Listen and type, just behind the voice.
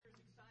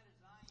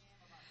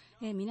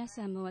皆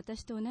さんも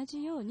私と同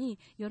じように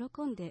喜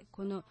んで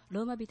この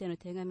ローマ人への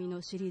手紙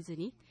のシリーズ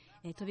に、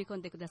飛び込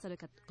んでくださる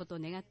ことを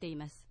願ってい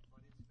ます。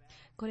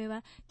これ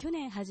は去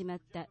年始まっ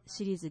た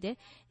シリーズで、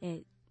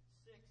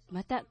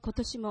また今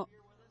年も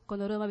こ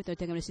のローマ人の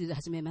手紙のシリーズを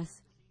始めま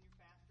す。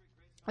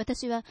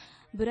私は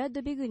ブラッ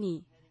ド・ビグ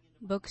ニ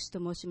ー牧師と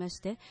申しまし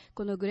て、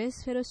このグレー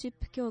スフェローシッ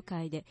プ協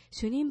会で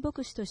主任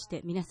牧師とし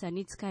て皆さん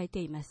に仕えて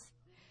います。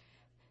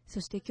そ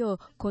して今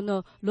日こ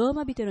のロー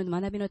マ人の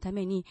学びのた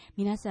めに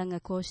皆さんが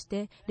こうし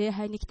て礼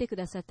拝に来てく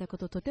ださったこ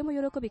とをとても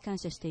喜び感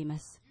謝していま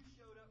す。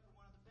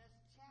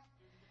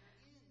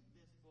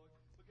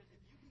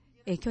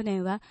去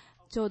年は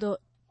ちょう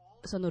ど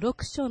その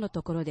6章の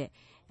ところで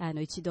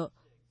一度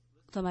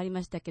止まり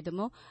ましたけど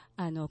も、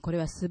これ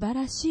は素晴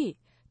らしい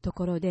と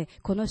ころで、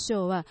この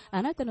章は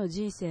あなたの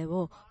人生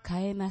を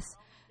変えます。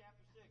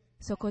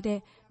そこ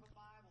で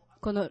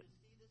この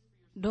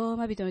ロー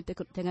マ人の手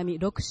紙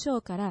6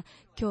章から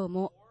今日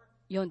も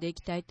読んでい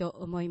きたいと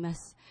思いま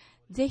す。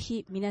ぜ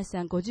ひ皆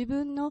さんご自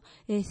分の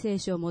聖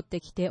書を持っ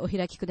てきてお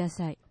開きくだ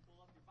さい。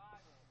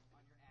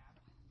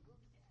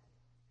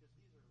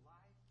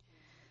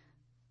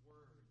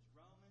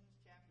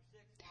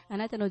あ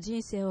なたの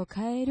人生を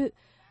変える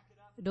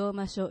ロー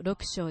マ書6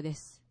章で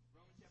す。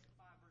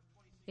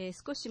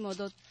少し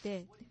戻っ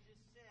て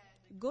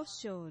5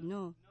章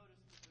の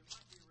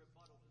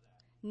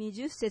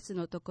20節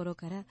のところ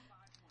から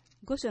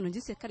5章の10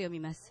節から読み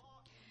ます。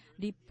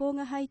律法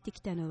が入ってき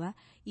たのは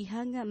違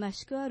反が増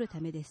し加わるた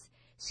めです。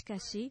しか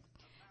し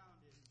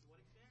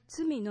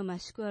罪の増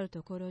し加わる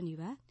ところに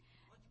は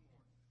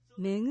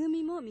恵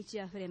みも満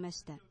ち溢れま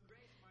した。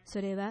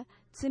それは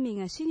罪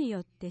が死に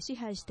よって支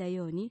配した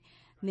ように、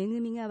恵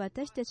みが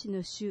私たち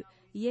の主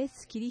イエ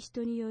ス・キリス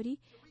トにより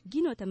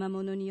義の賜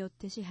物によっ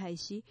て支配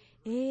し、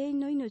永遠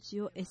の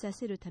命を得さ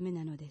せるため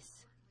なので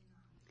す。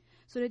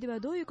それでは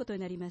どういうことに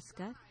なります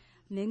か？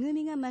恵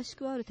みが増し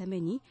加わるた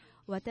めに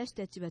私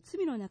たちは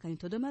罪の中に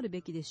とどまる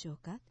べきでしょう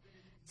か？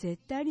絶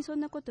対にそ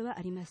んなことは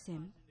ありませ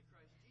ん。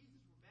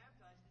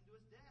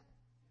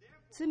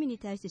罪に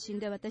対して死ん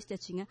だ私た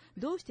ちが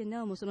どうして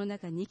なおもその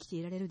中に生きて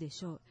いられるで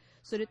しょう？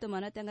それともあ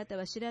なた方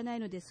は知らな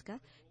いのですか？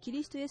キ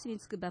リストイエスに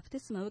つくバプテ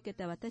スマを受け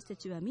た私た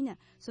ちは皆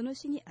その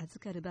死に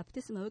預かるバプテ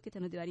スマを受けた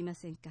のではありま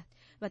せんか？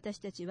私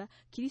たちは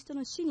キリスト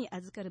の死に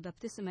預かるバプ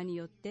テスマに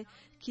よって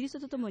キリスト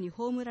と共に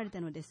葬られた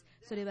のです。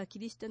それはキ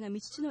リストが御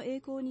父の栄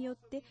光によっ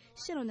て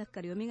死者の中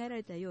からよみがえら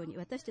れたように、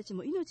私たち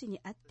も命に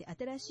あって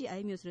新しい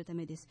歩みをするた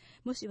めです。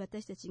もし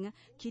私たちが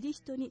キリ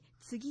ストに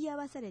継ぎ合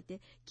わされ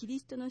てキリ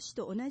ストの死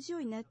と同じよ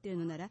うになっている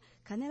のなら、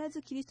必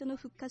ずキリストの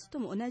復活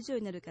とも同じよう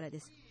になるからで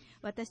す。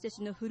私た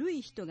ちの古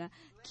い人が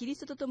キリス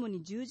トと共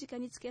に十字架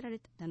につけられ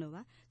たの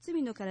は、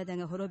罪の体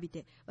が滅び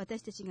て、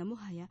私たちがも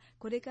はや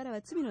これから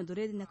は罪の奴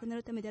隷でなくな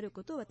るためである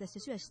ことを私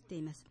たちは知って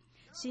います。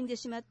死んで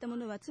しまった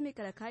者は罪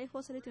から解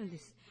放されているので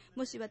す。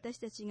もし私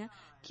たちが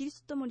キリ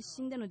ストと共に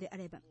死んだのであ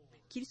れば、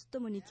キリストと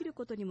共に生きる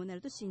ことにもな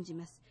ると信じ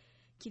ます。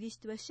キリス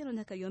トは死者の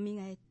中よみ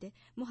がえって、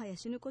もはや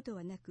死ぬこと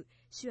はなく、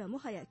死はも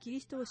はやキ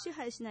リストを支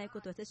配しないこ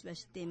とを私は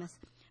知っていま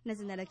す。な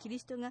ぜならキリ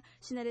ストが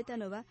死なれた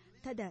のは、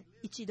ただ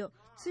一度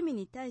罪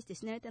に対して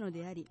死なれたの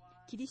であり、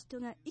キリス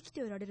トが生き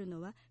ておられる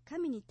のは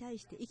神に対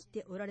して生き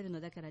ておられるの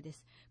だからで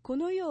す。こ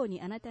のよう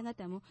にあなた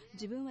方も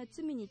自分は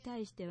罪に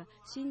対しては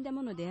死んだ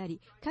ものであ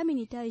り、神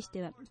に対し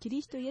てはキ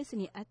リストイエス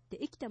にあって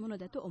生きたもの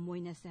だと思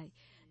いなさい。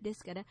で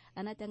すから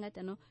あなた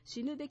方の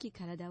死ぬべき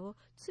体を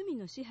罪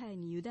の支配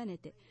に委ね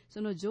て、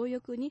その情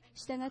欲に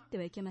従って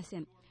はいけませ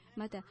ん。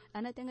また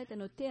あなた方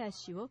の手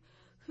足を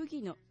不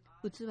義の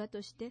器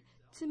として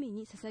罪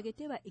に捧げ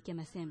てはいけ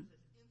ません。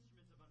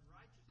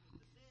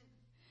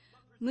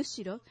む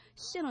しろ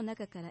死者の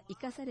中から生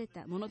かされ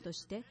たものと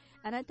して、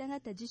あなた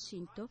方自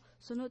身と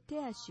その手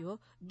足を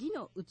義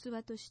の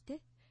器として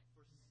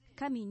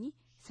神に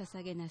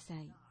捧げなさ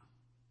い。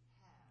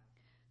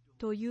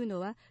というの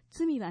は、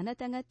罪はあな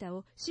た方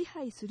を支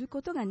配する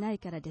ことがない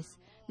からです。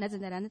なぜ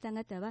ならあなた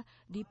方は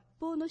律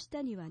法の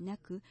下にはな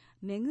く、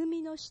恵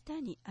みの下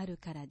にある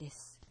からで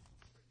す。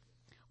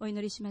お祈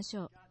りしまし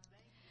ょう。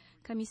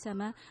神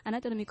様、あ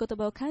なたの御言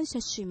葉を感謝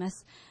しま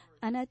す。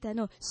あなた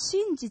の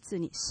真実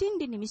に、真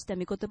理に満ちた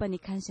御言葉に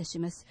感謝し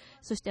ます。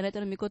そしてあなた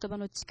の御言葉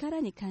の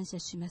力に感謝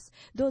します。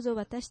どうぞ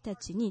私た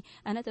ちに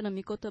あなたの御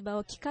言葉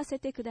を聞かせ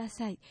てくだ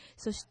さい。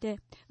そして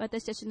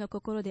私たちの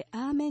心で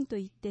アーメンと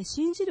言って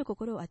信じる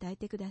心を与え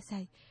てくださ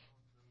い。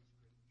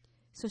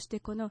そして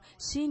この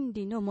真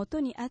理のもと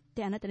にあっ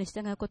てあなたに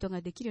従うこと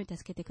ができるように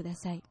助けてくだ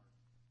さい。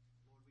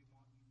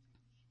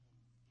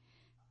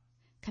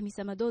神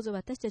様、どうぞ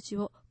私たち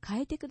を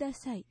変えてくだ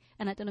さい。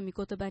あなたの御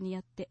言葉に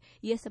よって、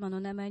イエス様の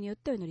名前によっ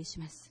てお祈りし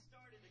ます。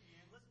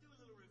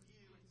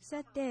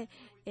さて、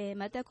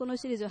またこの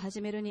シリーズを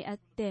始めるにあっ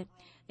て、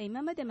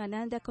今まで学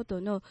んだこ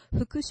との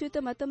復習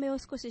とまとめを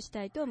少しし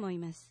たいと思い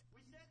ます。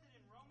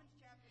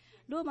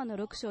ローマの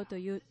6章と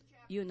いう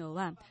の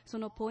は、そ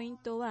のポイン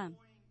トは、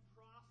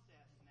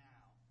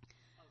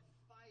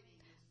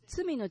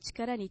罪の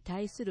力に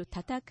対する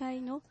戦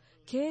いの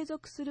継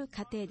続する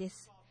過程で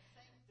す。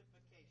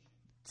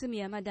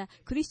罪はまだ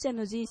クリスチャン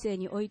の人生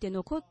において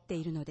残って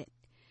いるので、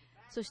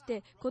そし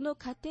てこの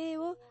過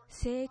程を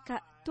成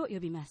果と呼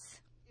びま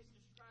す。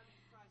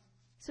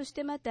そし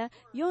てまた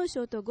4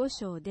章と5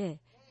章で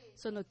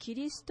そのキ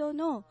リスト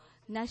の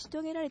成し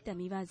遂げられた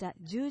御業、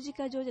十字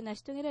架上で成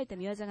し遂げられた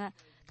御業が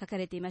書か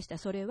れていました。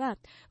それは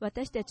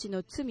私たち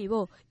の罪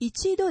を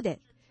一度で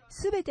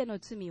全ての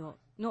罪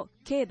の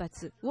刑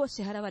罰を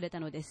支払われた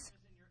のです。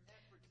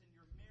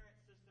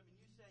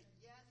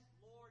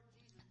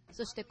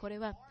そしてこれ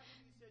は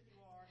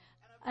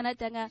あな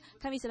たが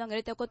神様が言わ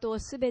れたことを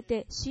全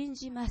て信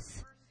じま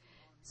す。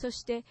そ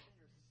して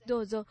ど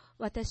うぞ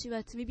私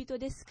は罪人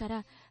ですか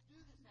ら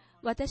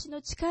私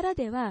の力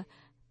では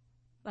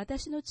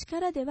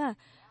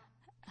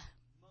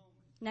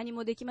何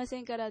もできま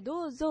せんから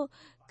どうぞ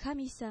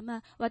神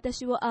様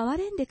私を憐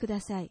れんでく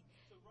ださい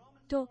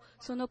と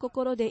その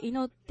心で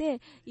祈っ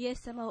てイエ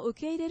ス様を受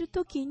け入れる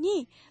とき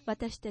に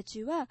私た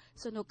ちは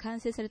その完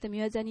成された御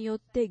業によっ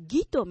て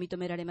義と認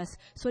められます。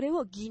それ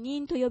を義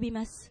人と呼び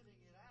ます。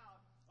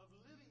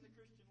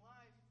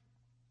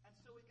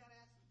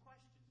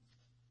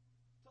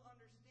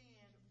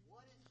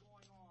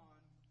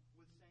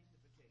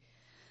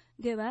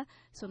では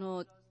そ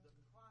の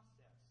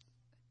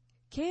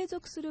継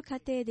続する過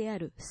程であ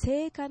る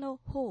成果の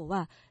方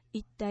は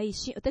一体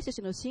私た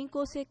ちの信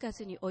仰生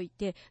活におい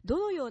てど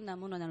のような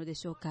ものなので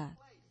しょうか。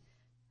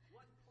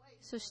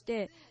そし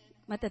て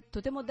また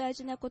とても大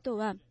事なこと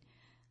は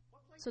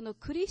その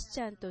クリスチ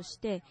ャンとし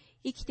て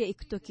生きてい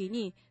くとき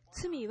に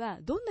罪は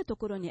どんなと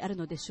ころにある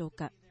のでしょう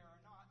か。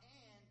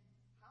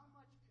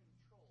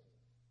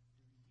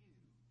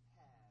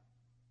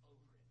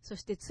そ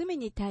して罪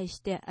に対し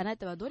てあな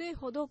たはどれ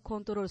ほどコ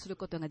ントロールする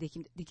ことがで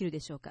きるで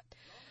しょうか。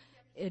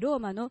ロー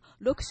マの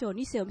6章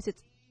2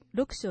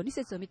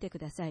節を見てく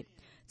ださい。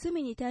罪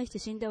に対して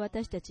死んだ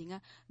私たち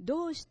が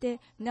どうして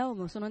なお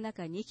もその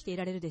中に生きてい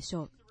られるでし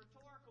ょう。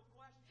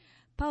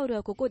パウロ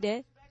はここ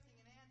で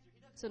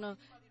その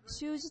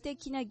習字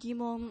的な疑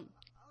問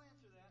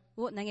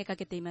を投げか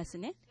けています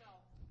ね。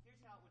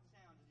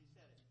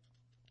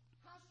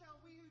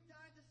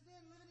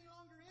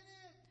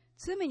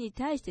罪に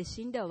対して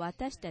死んだ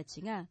私た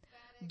ちが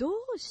ど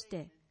うし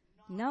て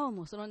なお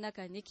もその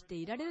中に生きて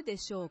いられるで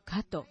しょう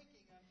かと。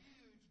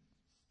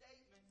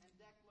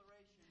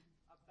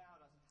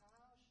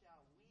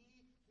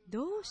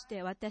どうし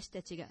て私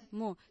たちが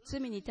もう罪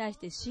に対し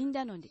て死ん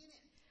だのに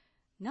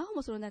なお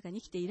もその中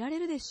に生きていられ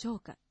るでしょう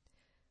か。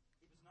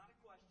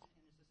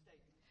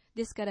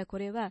ですからこ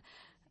れは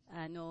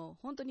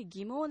本当に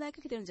疑問を投げ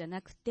かけているんじゃな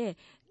くて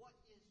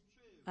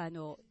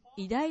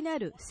偉大な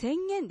る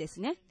宣言です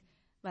ね。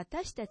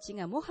私たち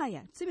がもは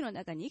や罪の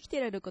中に生きてい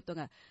られること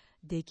が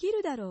でき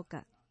るだろう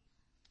か。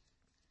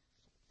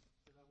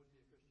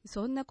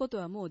そんなこと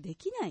はもうで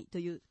きないと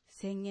いう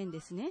宣言で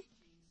すね。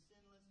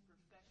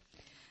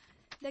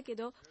だけ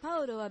どパ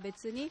ウロは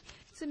別に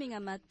罪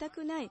が全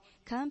くない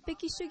完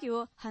璧主義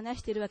を話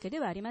しているわけで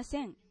はありま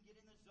せん。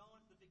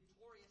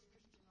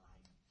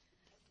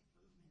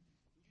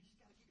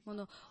こ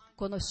の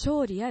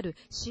勝利ある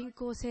信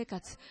仰生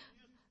活、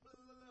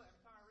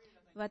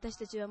私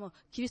たちはもう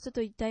キリスト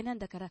と一体なん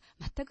だから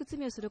全く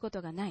罪をするこ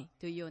とがない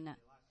というような、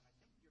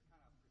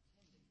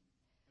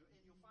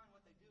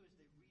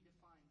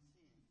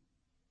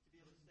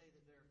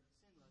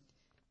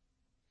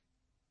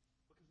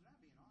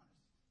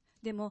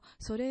でも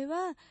それ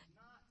は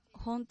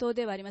本当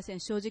ではありません。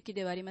正直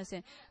ではありませ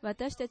ん。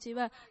私たち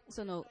は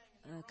その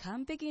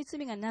完璧に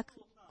罪がなく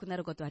な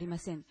ることはありま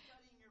せん。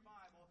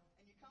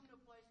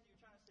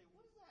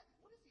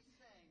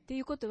とい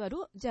うことは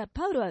じゃあ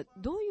パウロは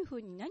どういうふ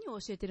うに何を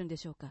教えているんで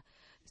しょうか。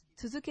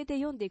続けて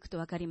読んでいくと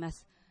分かりま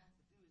す。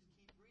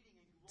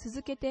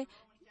続けて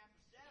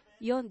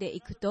読んでい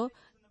くと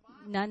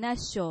7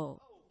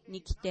章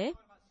に来て、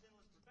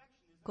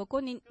こ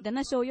こに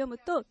7章を読む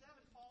と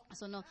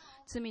その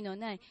罪の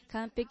ない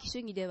完璧主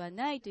義では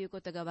ないという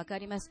ことが分か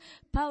ります。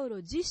パウロ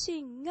自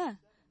身が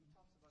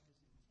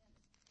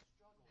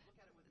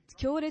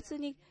強烈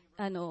に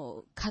葛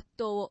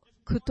藤を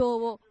苦闘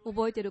を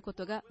覚えているこ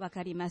とが分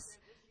かります。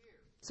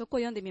そこを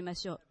読んでみま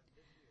しょう。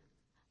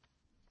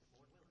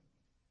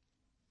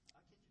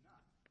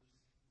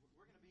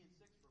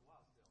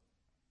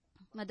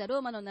まだロ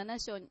ーマの7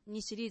章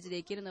にシリーズで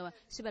いけるのは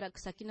しばらく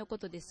先のこ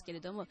とですけれ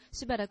ども、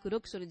しばらく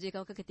6章に時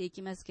間をかけてい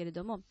きますけれ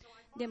ども、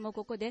でも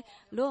ここで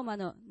ローマ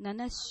の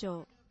7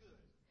章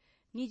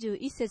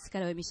21節か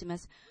らお読みしま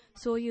す。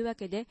そういうわ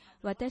けで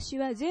私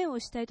は善を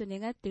したいと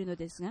願っているの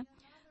ですが、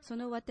そ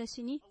の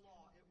私に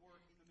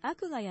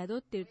悪が宿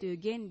っているという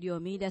原理を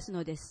見出す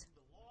のです。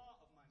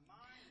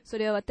そ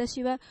れは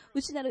私は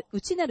内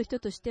なる人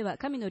としては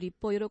神の律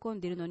法を喜ん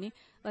でいるのに、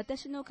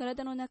私の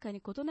体の中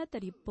に異なった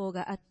律法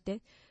があっ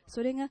て、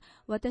それが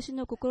私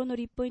の心の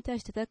律法に対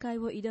して戦い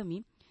を挑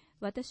み、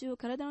私を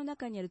体の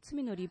中にある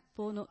罪の律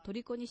法の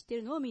虜にしてい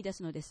るのを見出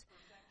すのです。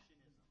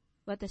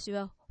私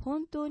は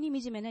本当に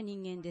惨めな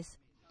人間で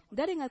す。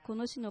誰がこ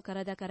の死の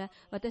体から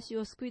私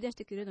を救い出し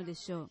てくれるので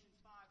しょう。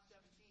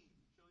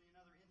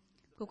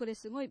ここで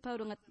すごいパウ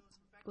ロが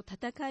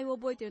戦いを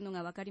覚えているの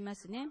が分かりま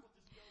すね。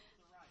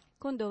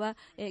今度は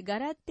ガ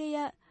ラテ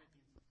ヤ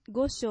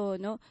5章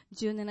の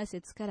17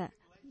節から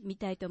見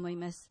たいと思い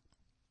ます。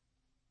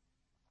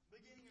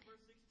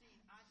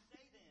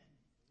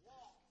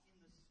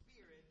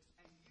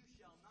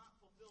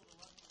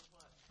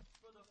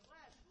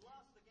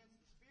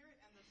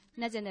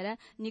なぜなら、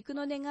肉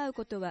の願う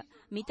ことは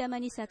御霊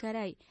に逆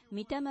らい、御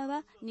霊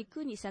は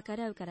肉に逆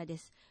らうからで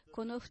す。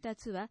この2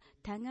つは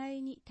互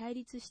いに対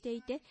立して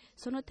いて、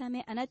そのた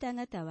めあなた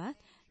方は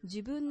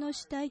自分の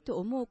したいと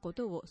思うこ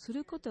とをす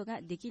ること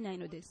ができない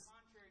のです。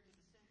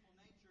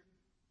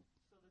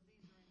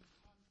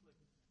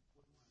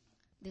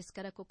です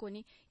からここ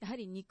にやは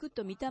り肉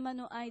と御霊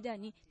の間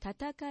に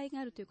戦いが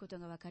あるということ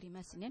が分かり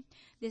ますね。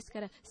です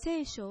から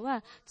聖書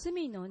は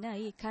罪のな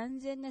い完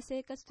全な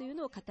生活という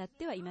のを語っ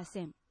てはいま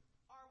せん。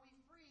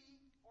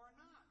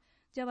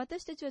じゃあ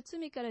私たちは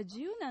罪から自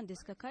由なんで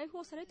すか？解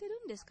放されてる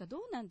んですか？ど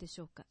うなんでし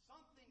ょうか？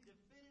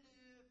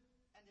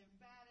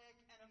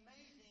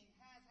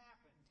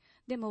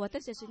でも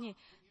私たちに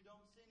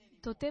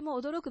とても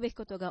驚くべき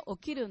ことが起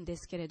きるんで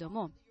すけれど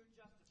も、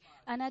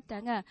あな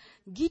たが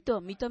義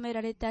と認め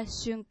られた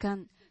瞬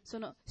間、そ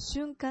の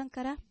瞬間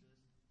から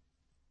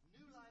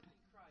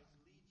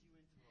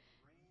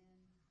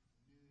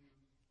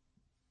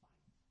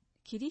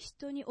キリス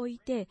トにおい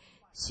て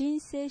神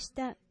聖し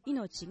た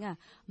命が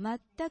全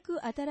く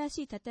新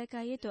しい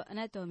戦いへとあ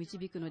なたを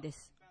導くので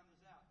す。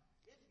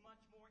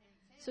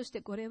そし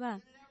てこれは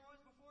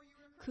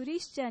ク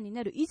リスチャンに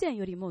なる以前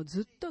よりも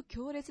ずっと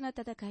強烈な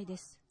戦いで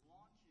す。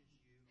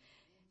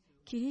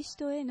キリス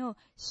トへの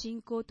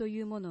信仰と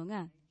いうもの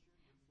が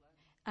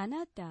あ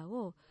なた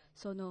を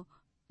その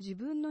自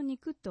分の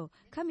肉と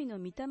神の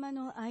御霊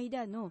の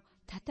間の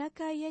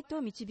戦いへ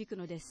と導く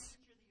のです。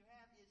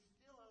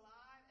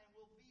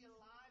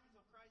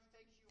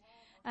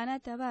あ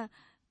なたは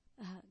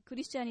ク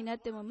リスチャンになっ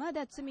てもま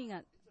だ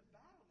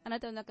あな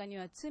たの中に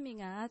は罪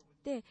があっ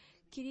て、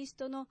キリス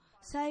トの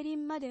再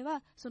臨まで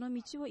はその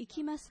道を行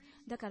きます。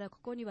だからこ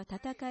こには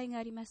戦いが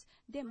あります。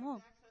で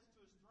も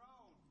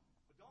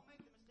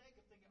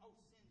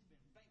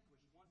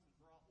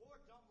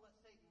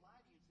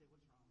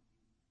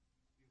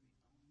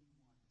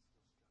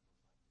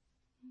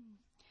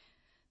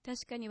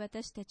確かに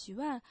私たち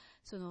は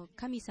その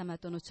神様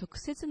との直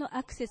接の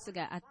アクセス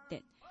があっ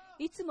て、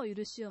いつも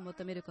許しを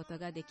求めること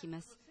ができ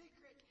ます。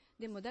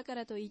でもだか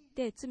らといっ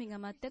て罪が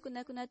全く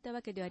なくなった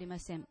わけではありま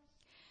せん。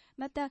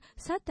また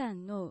サタ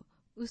ンの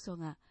嘘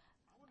が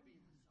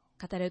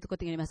語られるこ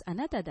とがあります。あ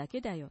なただ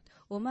けだよ。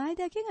お前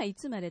だけがい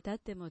つまで経っ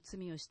ても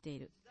罪をしてい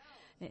る。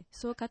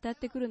そう語っ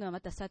てくるのはま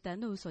たサタ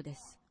ンの嘘で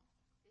す。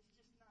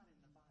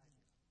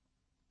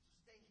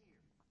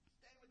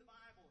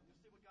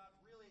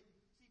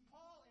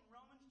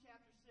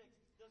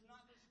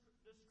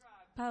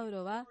パウ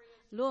ロは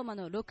ローマ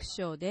の6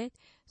章で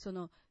そ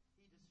の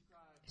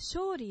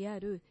勝利あ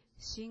る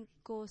信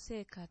仰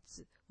生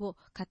活を語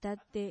っ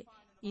て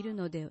いる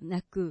のでは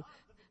なく、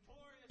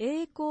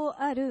栄光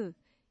ある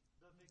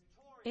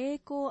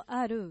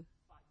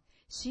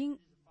信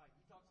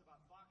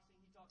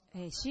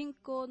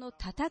仰の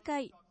戦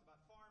い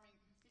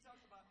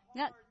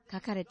が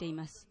書かれてい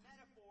ます。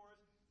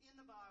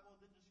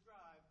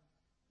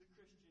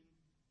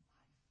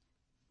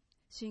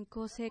信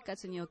仰生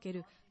活におけ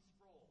る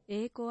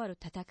栄光ある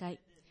戦い。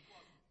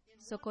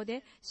そこ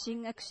で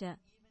神学者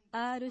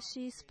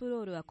R.C. スプ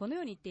ロールはこの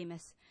ように言っていま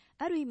す。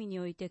ある意味に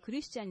おいてク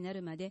リスチャンにな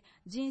るまで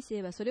人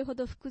生はそれほ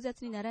ど複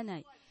雑にならな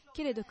い。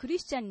けれどクリ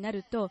スチャンにな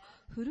ると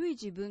古い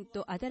自分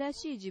と新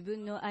しい自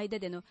分の間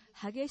での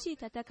激しい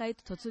戦い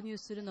と突入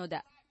するの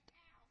だ。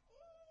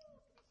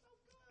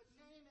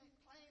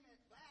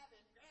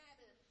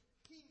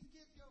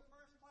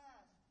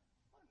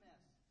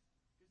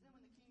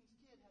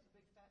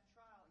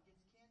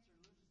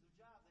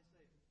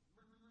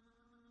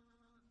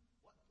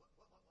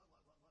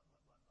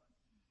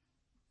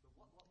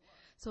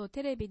そう、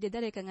テレビで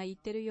誰かが言っ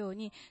てるよう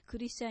に、ク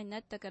リスチャンにな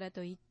ったから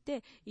といっ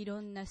てい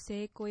ろんな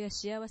成功や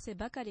幸せ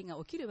ばかりが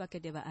起きるわけ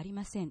ではあり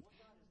ません。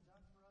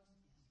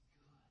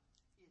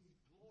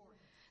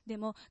で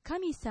も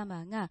神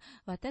様が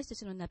私た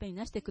ちの中に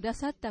なしてくだ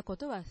さったこ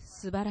とは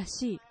素晴ら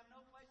しい。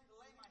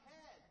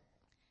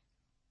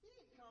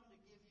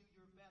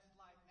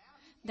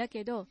だ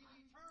けど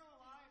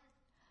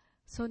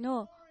そ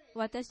の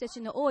私た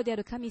ちの王であ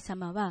る神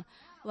様は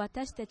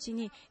私たち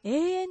に永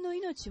遠の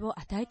命を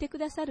与えてく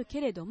ださる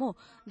けれども、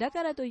だ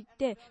からといっ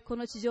てこ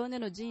の地上で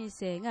の人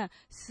生が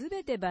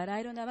全てバラ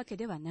色なわけ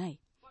ではない。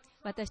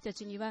私た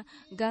ちには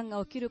がん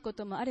が起きるこ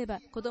ともあれば、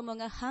子供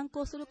が反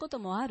抗すること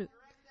もある。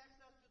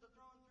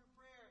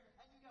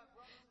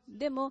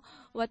でも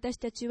私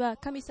たちは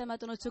神様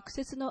との直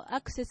接のア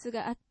クセス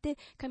があって、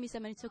神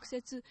様に直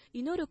接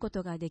祈るこ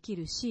とができ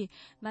るし、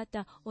ま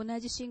た同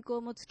じ信仰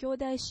を持つ兄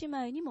弟姉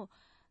妹にも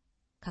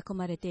囲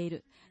まれてい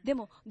る。で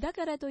もだ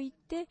からとい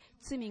って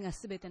罪が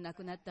すべてな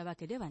くなったわ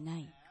けではな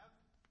い。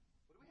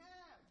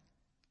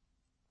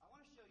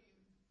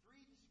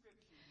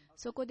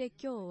そこで今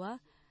日は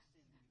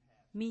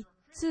3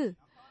つ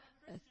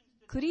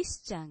クリ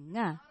スチャン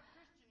が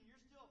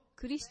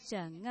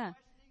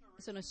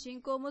その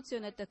信仰を持つよう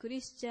になったクリ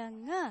スチャ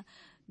ンが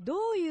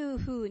どういう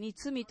ふうに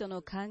罪と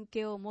の関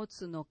係を持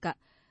つのか、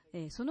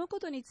そのこ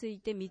とについ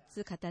て3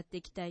つ語って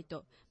いきたい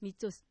と、3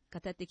つを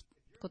語っていく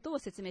ことを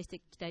説明してい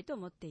きたいと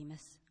思っていま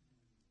す。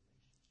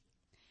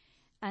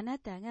あな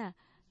たが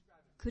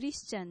クリ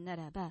スチャンな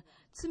らば、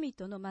罪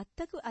との全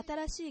く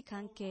新しい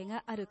関係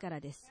があるから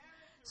です。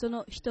そ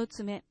の1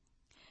つ目、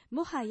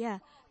もは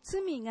や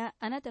罪が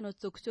あなたの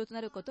特徴と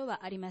なること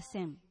はありま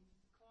せん。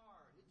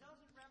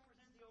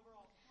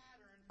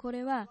こ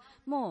れは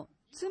もう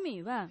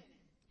罪が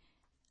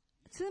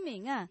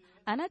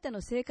あなた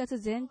の生活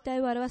全体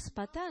を表す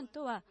パターン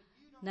とは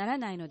なら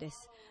ないので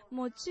す。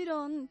もち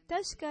ろん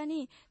確か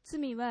に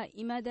罪は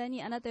未だ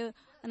にあなたを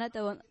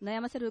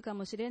悩ませるか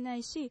もしれな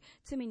いし、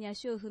罪に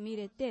足を踏み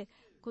入れて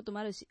ことも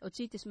あるし、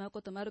陥ってしまう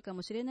こともあるか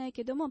もしれない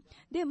けども、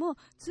でも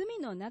罪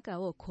の中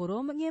を転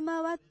げ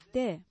回っ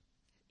て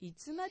い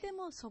つまで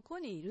もそこ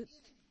にいる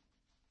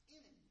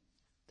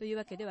という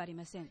わけではあり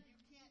ません。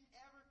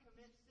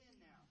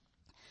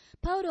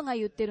パウロが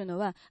言っているの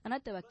は、あ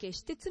なたは決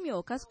して罪を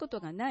犯すこと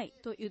がない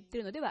と言ってい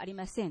るのではあり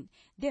ません。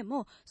で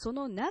もそ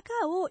の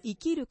中を生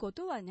きるこ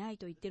とはない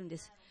と言っているんで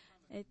す。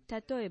例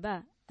え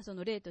ばそ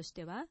の例とし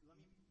ては、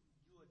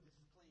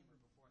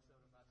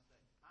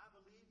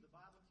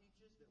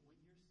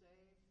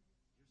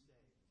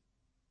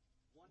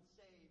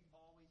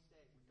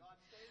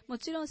も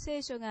ちろん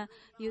聖書が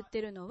言って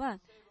いるのは、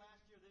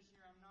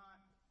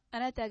あ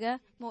なた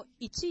がもう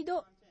一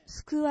度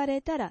救わ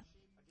れたら、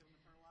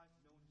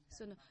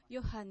その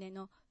ヨハネ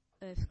の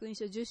福音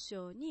書10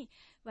章に、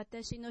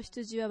私の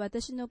羊は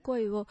私の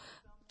声を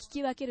聞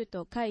き分ける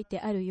と書いて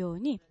あるよう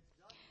に、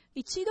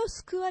一度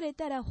救われ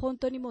たら本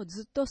当にもう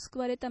ずっと救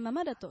われたま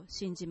まだと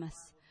信じま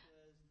す。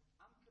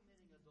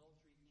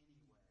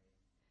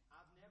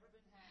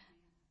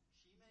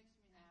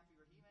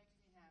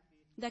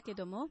だけ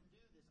ども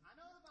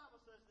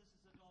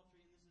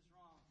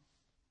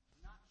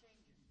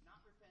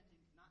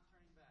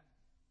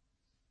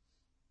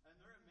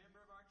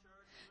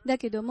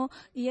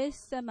イエ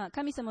ス様、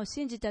神様を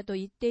信じたと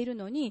言っている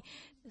のに、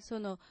そ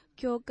の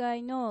教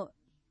会の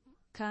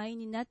会員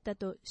になった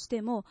とし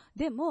ても、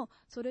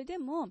それで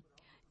も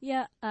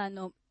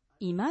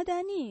未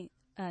だに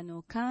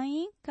会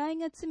員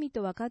が罪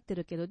と分かって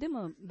るけど、で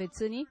も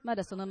別にま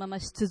だそのま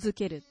まし続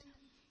ける。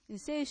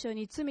聖書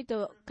に罪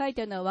と書い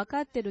てあるのは分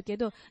かってるけ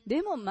ど、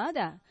でもま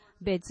だ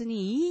別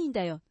にいいん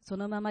だよ、そ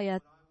のままや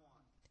っ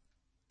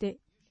て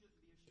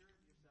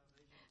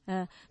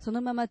そ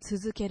のまま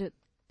続ける。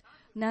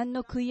何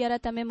の悔い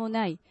改めも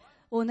ない、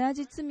同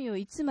じ罪を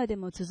いつまで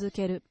も続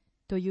ける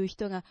という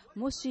人が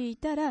もしい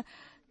たら、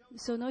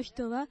その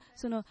人は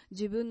その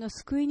自分の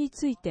救いに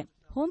ついて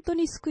本当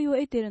に救いを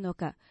得ているの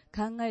か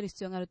考える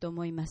必要があると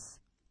思います。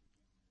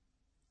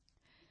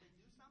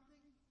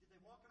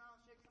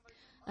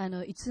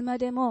いつま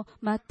でも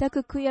全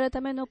く悔い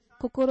改めの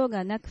心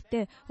がなく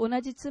て同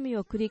じ罪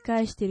を繰り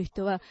返している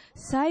人は、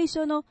最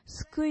初の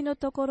救いの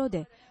ところ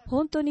で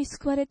本当に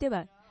救われて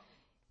は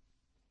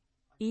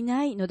い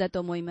ないのだと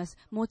思います。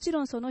もちろ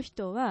んその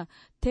人は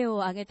手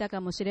を挙げた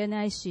かもしれ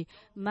ないし、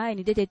前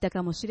に出ていった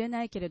かもしれ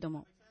ないけれど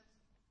も、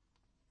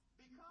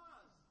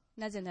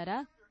なぜな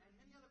ら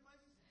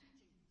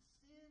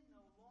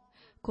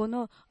こ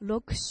の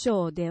6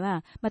章で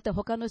は、また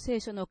他の聖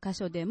書の箇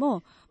所で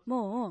も、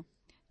もう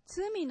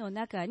罪の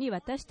中に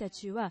私た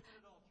ちは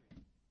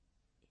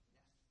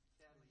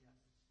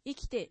生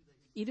きて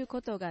いる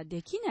ことが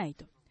できない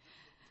と。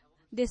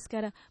です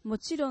から、も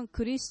ちろん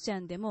クリスチャ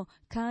ンでも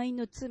会員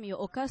の罪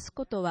を犯す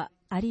ことは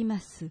ありま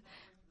す。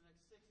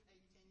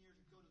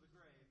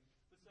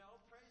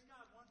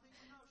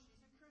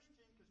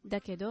だ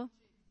けど、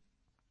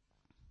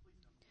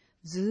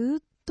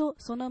ずっと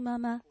そのま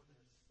ま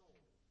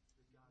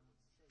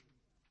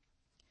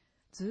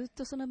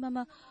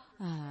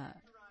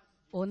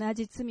同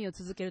じ罪を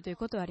続けるという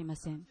ことはありま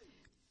せん。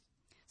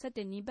さ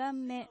て2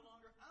番目、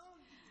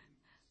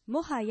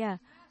もはや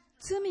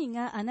罪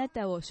があな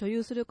たを所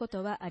有するこ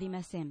とはあり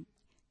ません。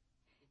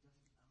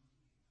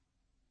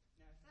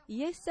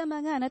イエス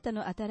様があなた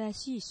の新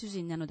しい主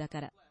人なのだか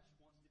ら。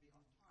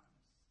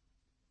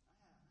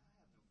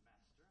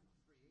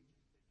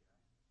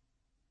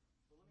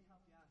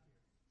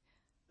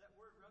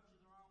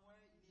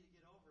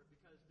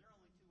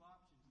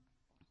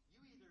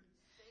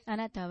あ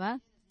なたは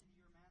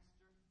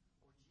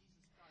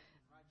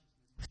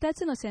2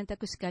つの選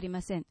択しかあり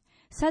ません。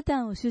サ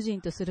タンを主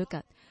人とする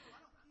か、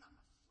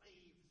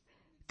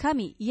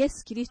神イエ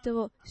ス・キリスト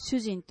を主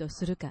人と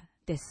するか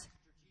です。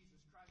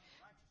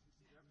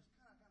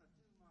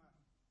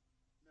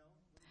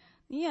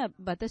いや、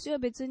私は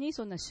別に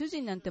そんな主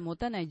人なんて持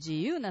たない自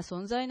由な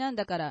存在なん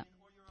だから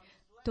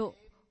と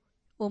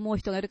思う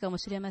人がいるかも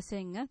しれま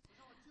せんが、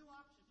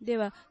で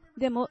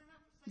も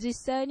実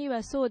際に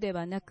はそうで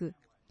はなく、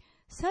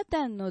サ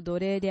タンの奴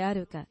隷であ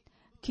るか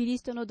キリ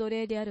ストの奴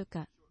隷である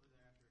か、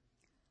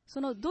そ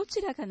のど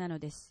ちらかなの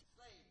です。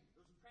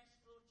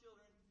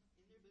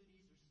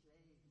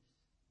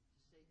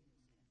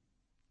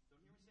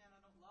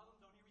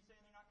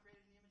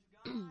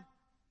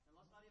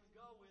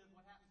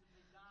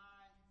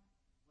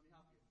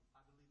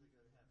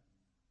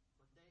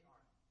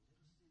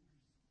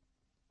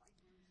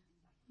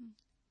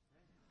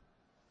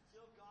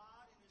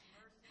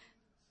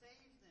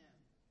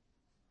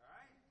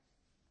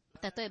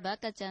例えば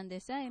赤ちゃんで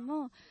さえ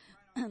も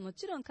も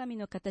ちろん神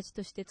の形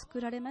として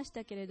作られまし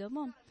たけれど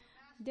も、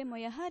でも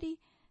やはり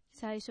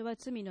最初は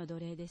罪の奴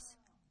隷です。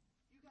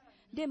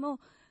でも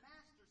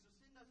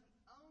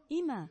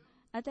今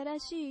新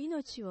しい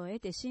命を得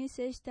て申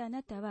請したあ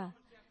なたは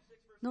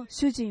の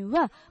主人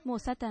はもう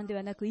サタンで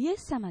はなくイエ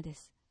ス様で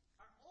す。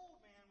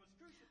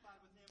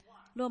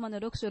ローマの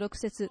6章6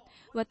節、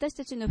私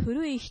たちの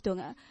古い人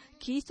が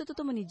キリストと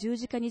共に十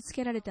字架につ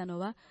けられたの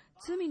は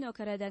罪の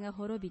体が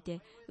滅びて、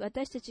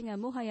私たちが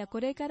もはやこ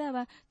れから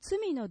は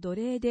罪の奴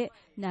隷で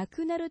な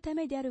くなるた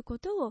めであるこ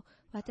とを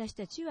私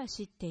たちは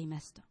知っていま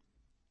すと。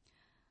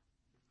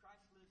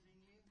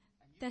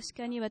確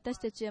かに私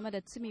たちはまだ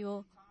罪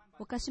を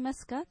犯しま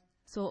すか？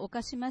そう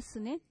犯しま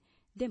すね。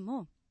で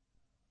も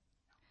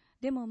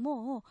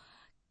もう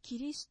キ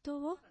リスト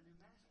を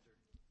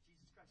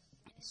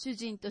主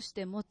人とし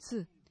て持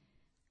つ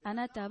あ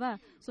なたは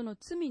その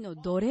罪の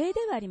奴隷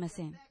ではありま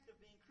せん。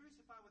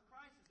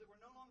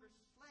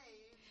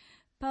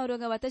パウロ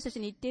が私たち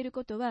に言っている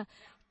ことは、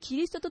キ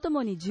リストと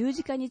共に十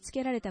字架につ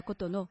けられたこ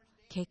との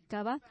結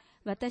果は、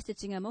私た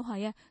ちがもは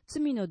や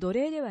罪の奴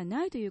隷では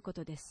ないというこ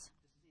とです。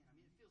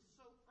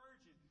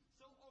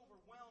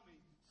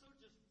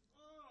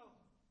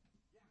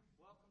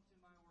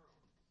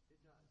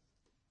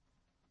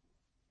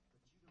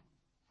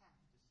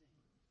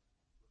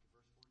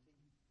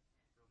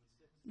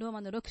ロー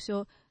マの6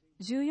章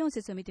14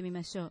節を見てみ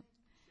ましょう。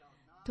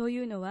と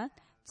いうのは、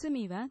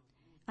罪は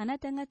あな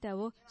た方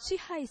を支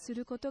配す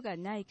ることが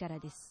ないから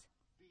です。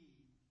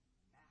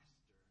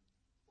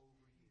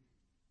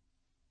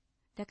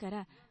だか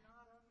ら、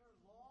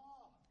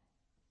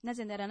な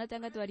ぜならあなた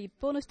方は律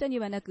法の下に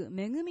はなく、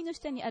恵みの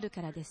下にある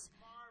からです。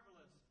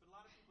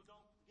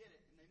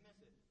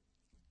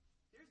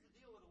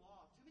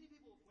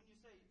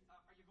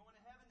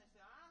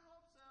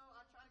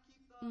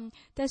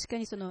確か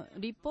にその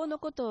律法の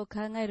ことを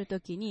考えると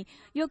きに、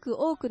よく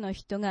多くの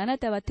人があな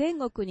たは天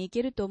国に行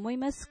けると思い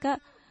ますか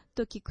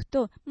と聞く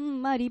と、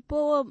律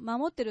法を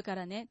守ってるか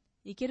らね、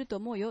行けると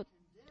思うよ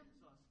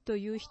と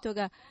いう人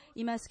が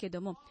いますけど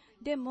も、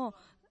でも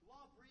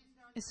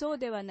そう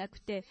ではな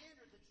くて、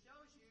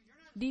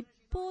律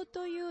法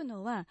という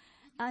のは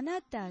あ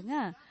なた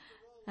が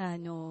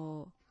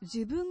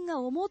自分が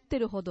思って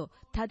るほど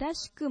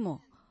正しくも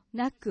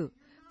なく、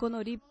こ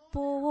の律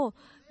法を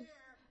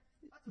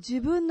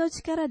自分の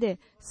力で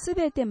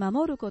全て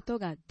守ること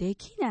がで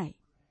きない。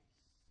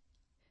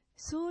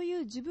そうい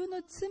う自分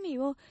の罪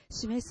を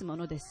示すも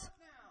のです。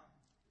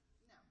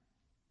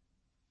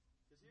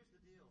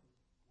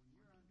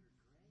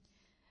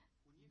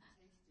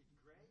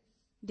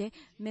で、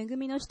恵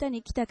みの下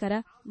に来たか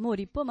ら、もう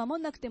律法を守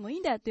んなくてもいい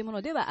んだというも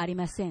のではあり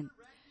ません。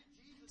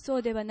そ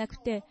うではなく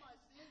て、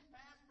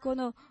こ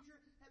の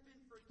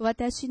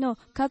私の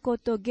過去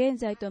と現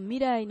在と未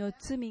来の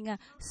罪が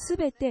す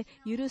べて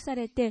許さ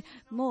れて、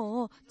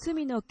もう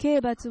罪の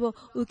刑罰を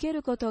受け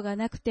ることが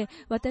なくて、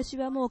私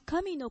はもう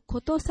神の子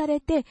とさ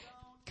れて、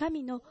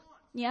神の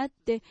にあっ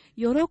て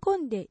喜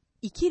んで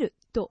生きる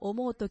と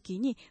思うとき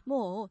に、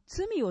もう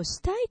罪を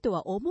したいと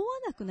は思わ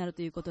なくなる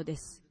ということで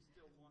す。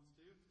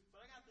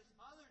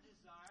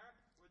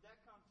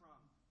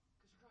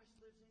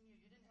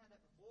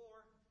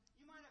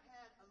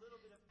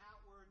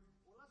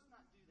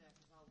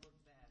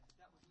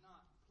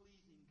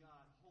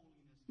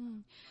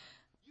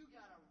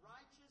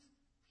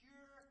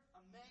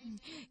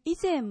以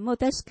前も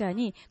確か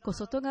に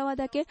外側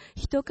だけ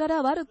人か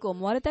ら悪く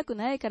思われたく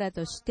ないから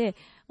として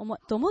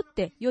と思っ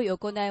て良い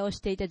行いをし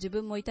ていた自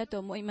分もいたと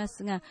思いま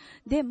すが、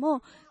で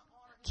も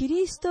キ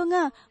リスト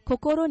が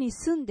心に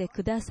住んで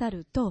くださ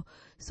ると、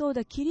そう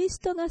だ、キリス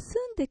トが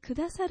住んでく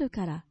ださる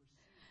から、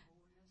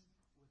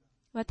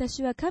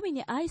私は神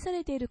に愛さ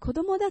れている子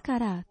供だか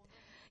ら、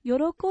喜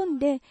ん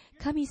で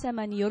神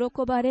様に喜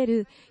ばれ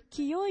る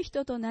清い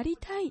人となり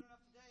たい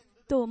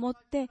と思っ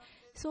て、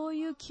そう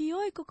いう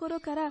清い心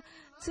から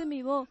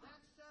罪を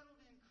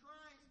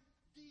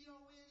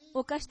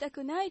犯した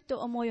くないと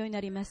思うようにな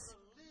ります。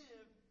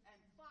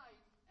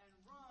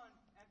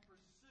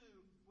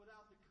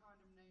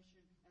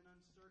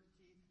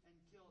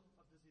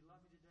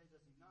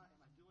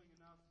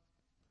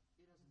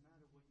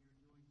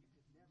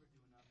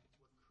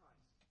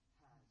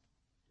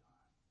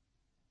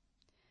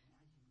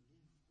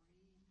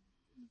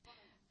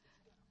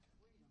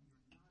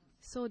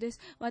そうです。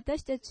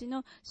私たち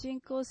の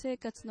信仰生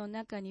活の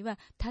中には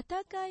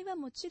戦いは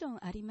もちろん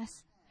ありま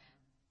す。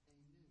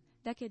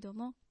だけど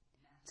も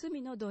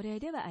罪の奴隷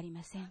ではあり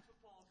ません。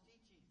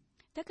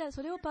だから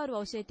それをパウロ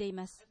は教えてい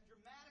ます。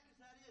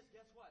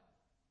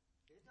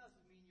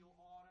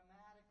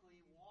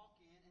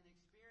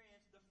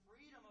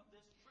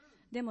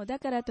でもだ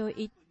からと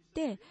いっ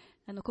て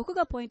ここ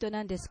がポイント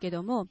なんですけ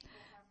ども、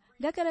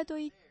だからと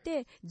いっ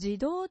て自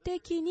動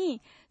的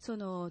にそ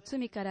の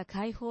罪から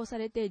解放さ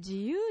れて自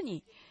由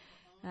に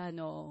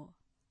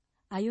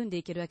歩んで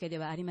いけるわけで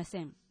はありま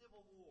せん。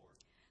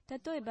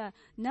例えば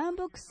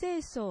南北戦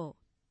争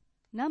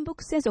南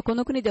北戦争、こ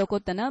の国で起こ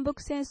った南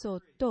北戦争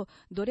と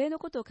奴隷の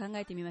ことを考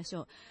えてみまし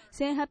ょう。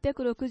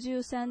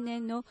1863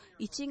年の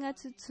1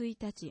月1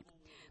日、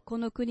こ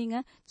の国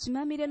が血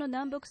まみれの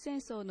南北戦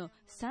争の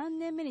3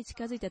年目に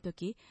近づいたと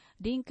き、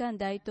リンカーン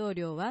大統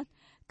領は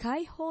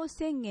解放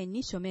宣言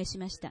に署名し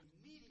ました。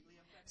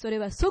それ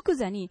は即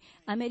座に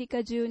アメリ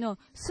カ中の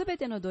すべ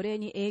ての奴隷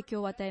に影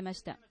響を与えま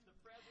した。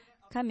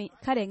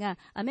彼が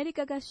アメリ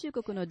カ合衆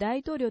国の大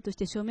統領とし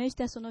て署名し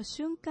たその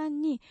瞬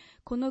間に、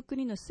この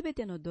国のすべ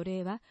ての奴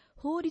隷は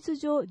法律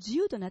上自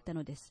由となった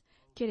のです。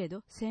けれ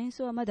ど、戦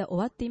争はまだ終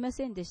わっていま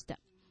せんでした。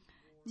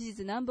事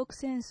実、南北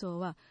戦争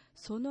は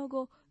その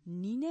後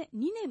2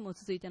年も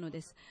続いたの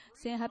です。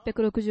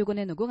1865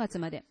年の5月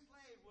まで。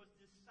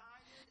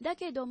だ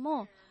けど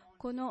も、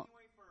この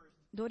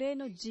奴隷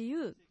の自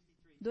由、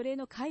奴隷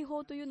の解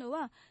放というの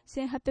は、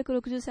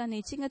1863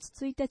年1月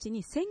1日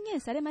に宣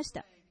言されまし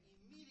た。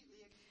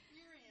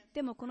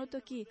でもこの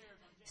時、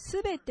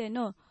すべて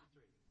の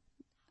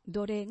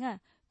奴隷が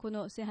こ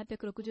の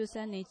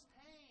1863年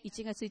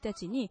1月1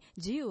日に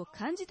自由を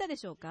感じたで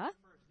しょうか？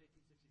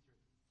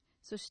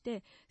そし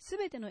て、す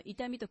べての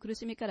痛みと苦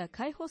しみから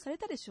解放され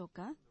たでしょう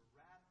か？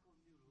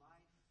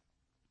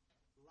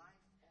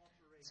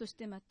そし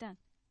てまた、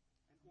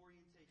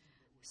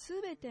す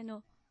べて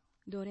の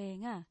奴隷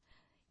が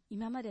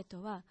今まで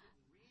とは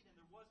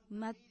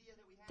全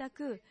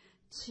く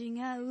違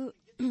う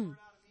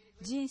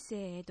人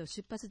生へと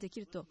出発でき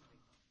ると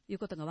いう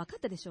ことが分かっ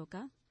たでしょう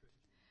か？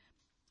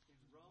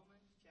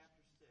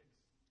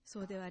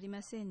そうではあり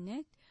ません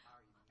ね。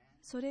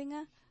それ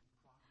が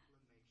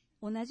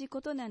同じ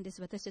ことなんで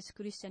す。私たち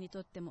クリスチャンに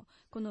とっても。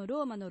この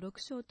ローマの6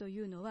章とい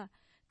うのは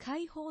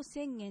解放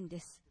宣言で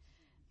す。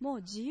も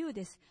う自由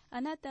です。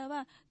あなた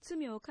は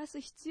罪を犯す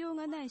必要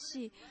がない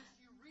し、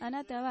あ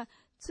なたは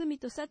罪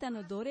とサタン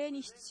の奴隷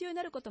に必要に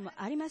なることも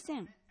ありませ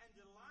ん。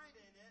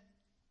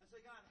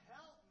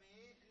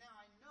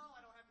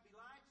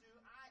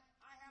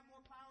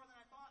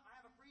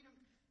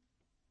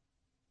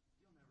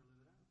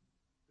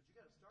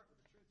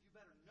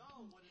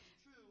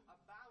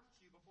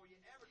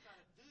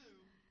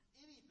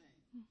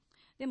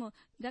でも、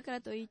だか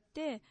らといっ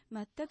て、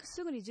全く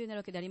すぐに自由になる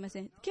わけではありませ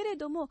ん。けれ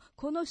ども、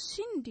この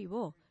真理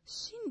を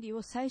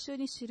最初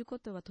に知るこ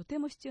とはとて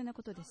も必要な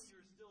ことです。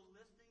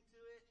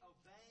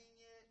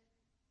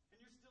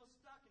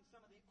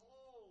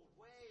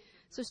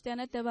そしてあ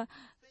なたは、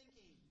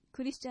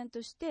クリスチャン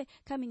として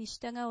神に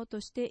従おう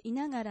としてい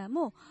ながら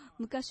も、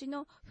昔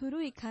の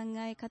古い考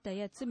え方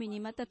や罪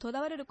にまた囚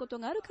われること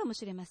があるかも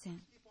しれませ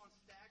ん。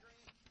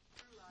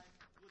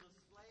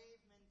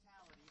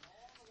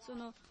そ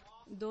の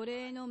奴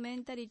隷のメ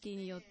ンタリティ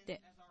によっ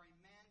て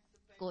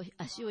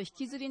足を引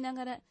きずりな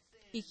がら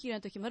生きるよう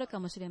な時もある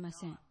かもしれま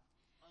せん。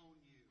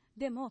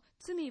でも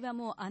罪は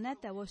もうあな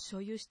たを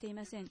所有してい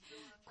ません。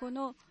こ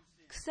の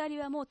鎖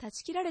はもう断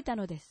ち切られた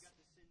のです。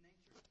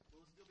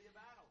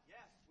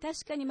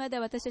確かにまだ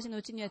私たちの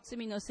うちには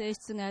罪の性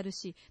質がある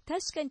し、確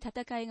かに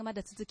戦いがま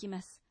だ続き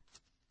ます。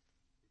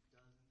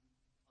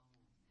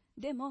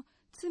でも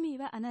罪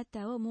はあな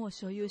たをもう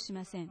所有し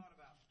ません。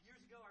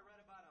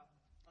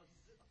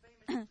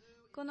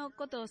この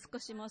ことを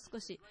もう少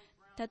し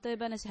例え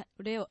話、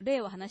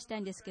例を話した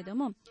いんですけど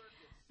も、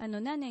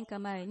何年か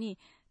前に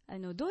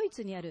ドイ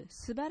ツにある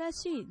素晴ら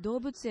しい動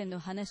物園の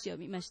話を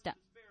見ました。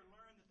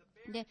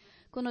で、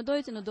このド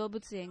イツの動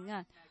物園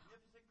が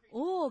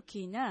大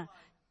きな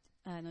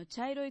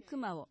茶色いク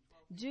マを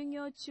授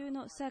業中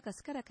のサーカ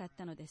スから買っ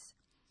たのです。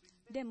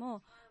で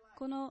も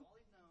この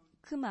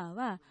クマ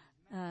は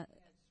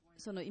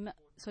そ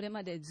れ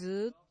まで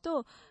ずっ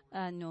と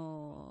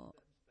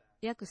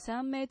約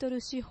3メートル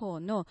四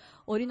方の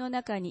檻の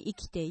中に生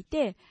きてい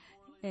て、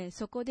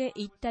そこで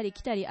行ったり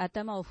来たり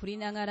頭を振り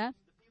ながら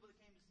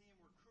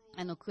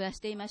暮らし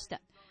ていまし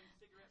た。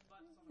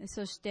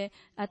そして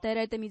与え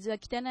られた水は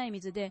汚い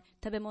水で、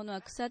食べ物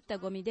は腐った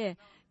ゴミで、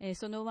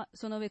その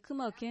上ク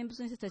マを見物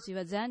の人たち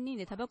は残忍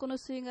でタバコの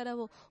吸い殻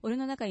を檻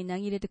の中に投げ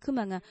入れて、ク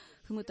マが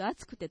踏むと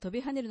熱くて飛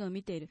び跳ねるのを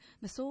見ている、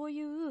そう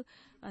いう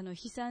悲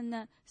惨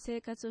な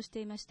生活をし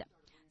ていました。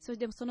それ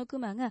でもそのク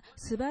マが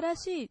素晴ら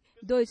しい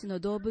ドイツ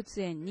の動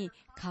物園に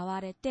飼わ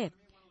れて、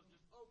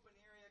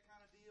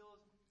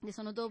で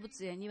その動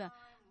物園には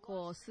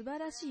素晴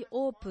らしい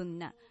オープン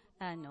な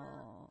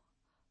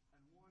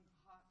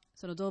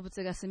その動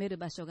物が住める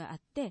場所があ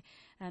って、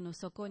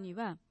そこに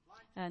は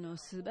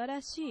素晴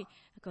らしい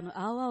この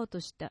青々と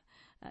した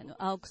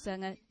青草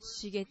が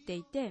茂って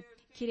いて、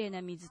きれい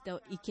な水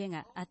と池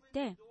があっ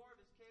て、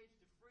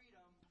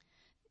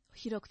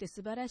広くて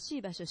素晴らし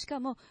い場所、しか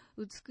も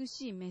美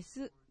しいメ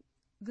ス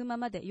グマ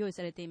まで用意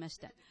されていまし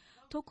た。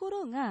とこ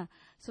ろが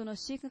その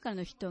飼育係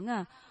の人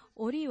が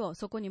檻を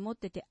そこに持っ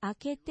てて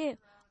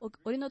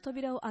檻の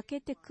扉を開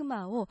けてク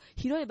マを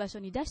広い場所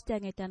に出してあ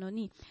げたの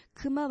に、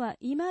クマは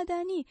未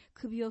だに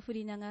首を振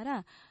りなが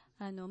ら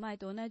前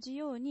と同じ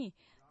ように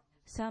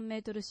3メ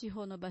ートル四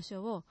方の場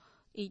所を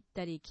行っ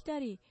たり来た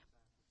り、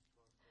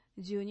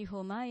12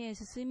歩前へ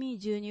進み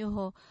12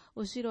歩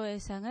後ろへ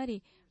下が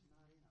り、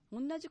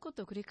同じこ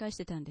とを繰り返し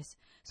てたんです。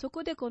そ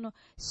こでこの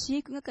飼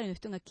育係の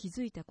人が気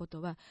づいたこ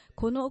とは、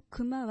この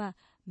熊は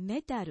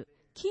メタル、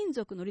金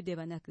属の檻で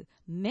はなく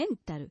メン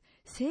タル、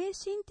精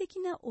神的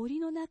な檻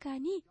の中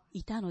に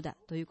いたのだ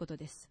ということ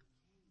です。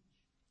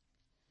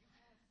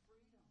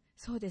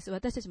そうです。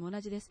私たちも同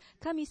じです。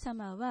神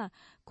様は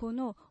こ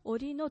の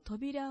檻の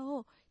扉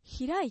を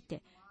開い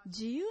て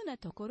自由な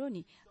ところ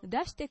に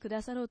出してく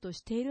ださろうとし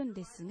ているん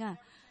ですが、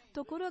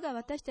ところが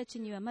私たち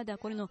にはまだ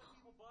これの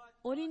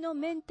檻の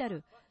メンタ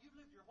ル、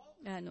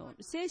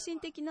精神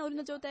的な檻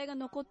の状態が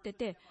残って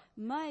て、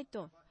前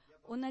と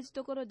同じ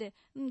ところで、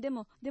で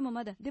も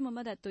ま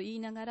だと言い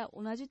ながら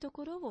同じと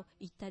ころを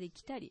行ったり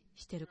来たり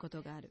しているこ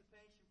とがある。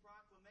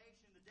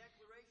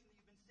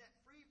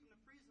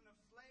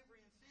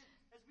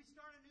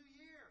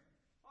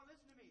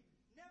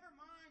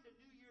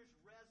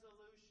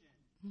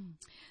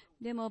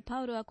でも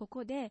パウロはこ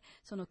こで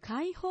その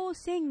解放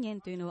宣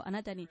言というのをあ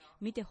なたに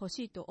見てほ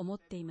しいと思っ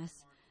ていま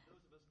す。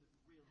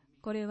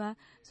これは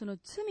その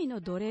罪の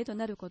奴隷と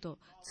なること、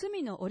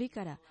罪の檻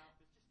から、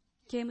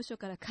刑務所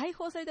から解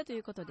放されたとい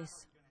うことで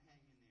す。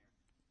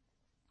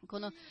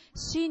この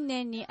新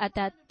年にあ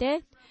たっ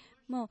て、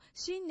もう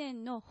新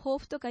年の抱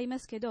負とか言いま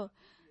すけど、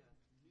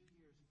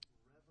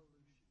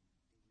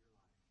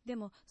で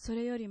もそ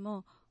れより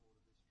も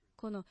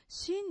この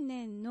新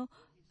年の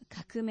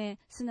革命、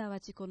すな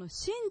わちこの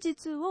真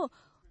実を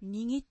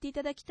握ってい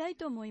ただきたい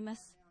と思いま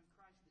す。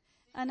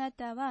あな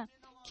たは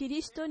キ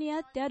リストにあ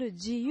ってある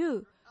自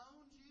由、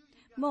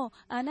もう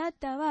あな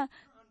たは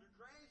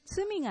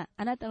罪が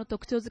あなたの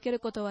特徴づける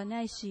ことは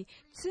ないし、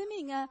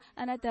罪が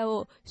あなた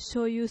を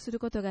所有する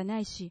ことがな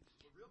いし、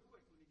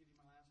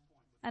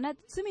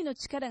罪の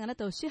力があな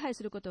たを支配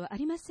することはあ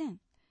りません。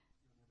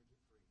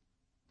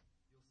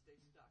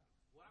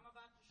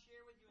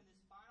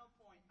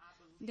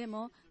で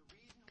も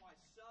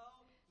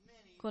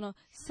この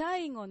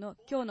最後の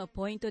今日の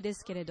ポイントで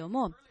すけれど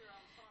も、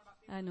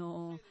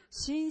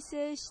申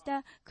請し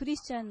たクリ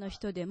スチャンの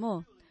人で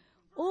も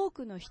多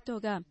くの人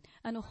が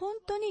本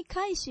当に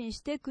改心し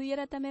て悔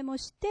い改めも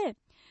して、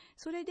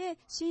それで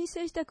申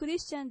請したクリ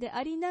スチャンで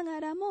ありなが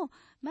らも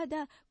ま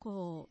だ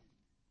こ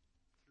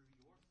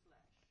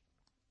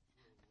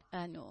う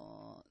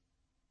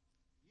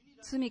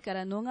罪か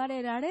ら逃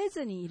れられ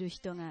ずにいる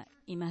人が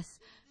います。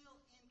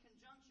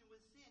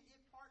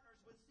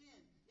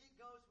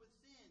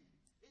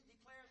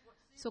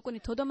そこ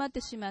にとどまっ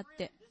てしまっ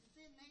て、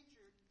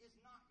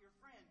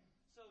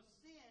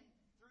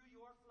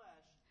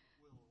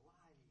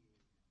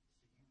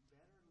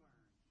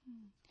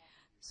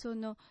そ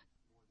の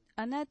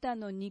あなた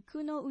の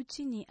肉の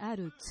内にあ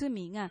る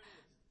罪が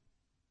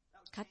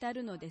語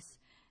るので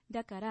す。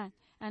だから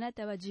あな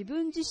たは自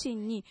分自身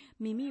に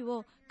耳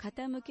を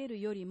傾ける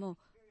よりも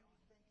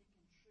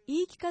言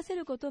い聞かせ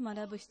ることを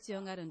学ぶ必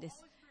要があるんで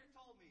す。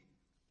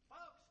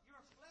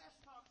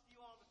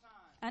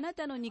あな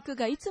たの肉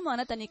がいつもあ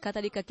なたに語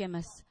りかけ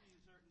ます。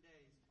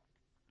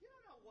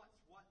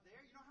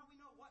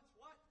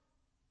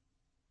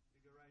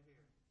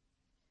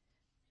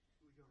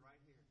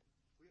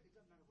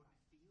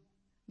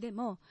で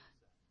も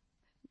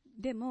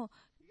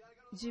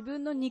自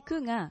分の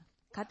肉が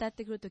語っ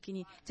てくるとき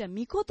に、じゃあ御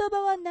言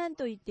葉は何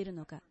と言っている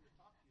のか、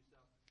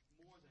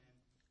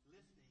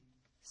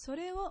そ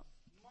れを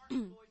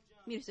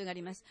見る必要があ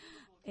ります。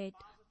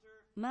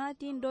マー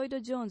ティン・ロイド・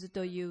ジョーンズ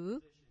とい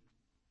う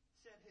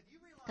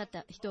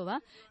人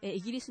は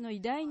イギリスの偉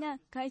大な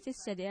解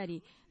説者であ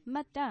り、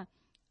また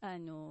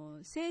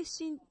精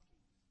神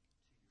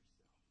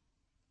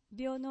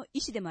病の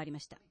医師でもありま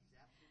した。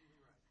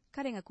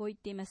彼がこう言っ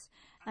ています。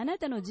あな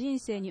たの人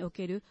生にお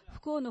ける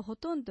不幸のほ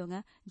とんど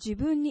が自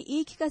分に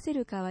言い聞かせ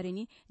る代わり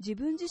に自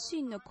分自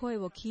身の声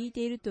を聞いて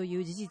いるとい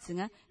う事実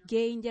が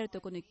原因である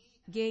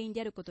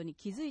ことに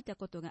気づいた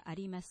ことがあ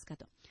りますか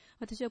と。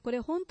私はこれ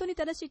本当に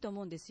正しいと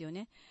思うんですよ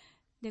ね。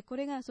で、こ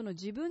れがその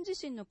自分自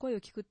身の声を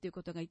聞くという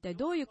ことが一体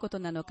どういうこと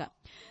なのか、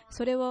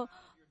そ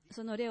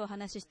の例をお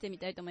話ししてみ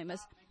たいと思いま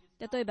す。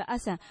例えば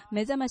朝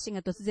目覚まし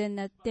が突然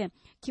鳴って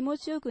気持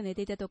ちよく寝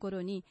ていたとこ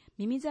ろに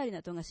耳障りな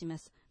音がしま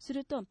す。す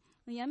ると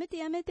やめて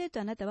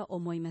とあなたは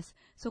思います。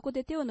そこ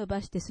で手を伸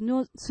ばしてスヌ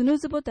ー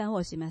ズボタンを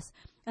押します。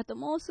あと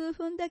もう数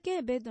分だ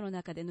けベッドの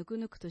中でぬく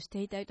ぬくとし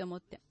ていたいと思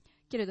って、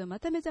けれどま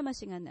た目覚ま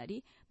しが鳴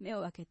り目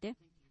を開けて、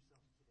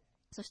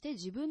そして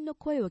自分の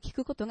声を聞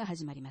くことが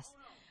始まります。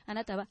あ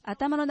なたは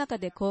頭の中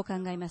でこう考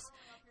えます。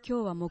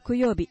今日は木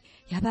曜日。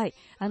やばい。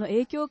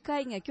影響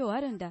会議が今日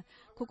あるんだ。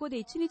ここで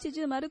一日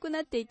中丸く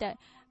なっていたい。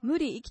無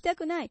理、行きた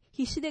くない。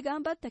必死で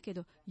頑張ったけ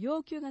ど、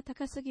要求が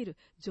高すぎる。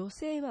女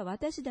性は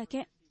私だ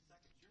け。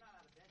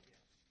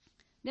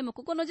でも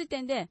ここの時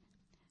点で、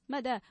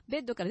まだベ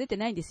ッドから出て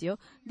ないんですよ。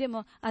で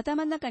も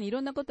頭の中にい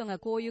ろんなことが、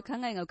こういう考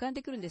えが浮かん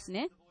でくるんです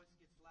ね。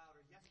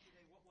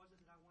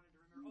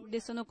で、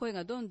その声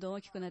がどんどん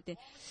大きくなって、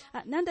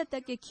何だった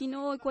っけ、昨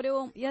日これ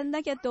をやん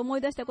なきゃって思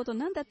い出したこと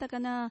何だったか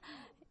な、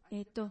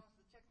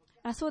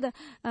そうだ、チ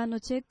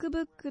ェックブ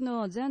ック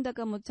の残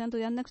高もちゃんと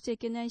やんなくちゃい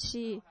けない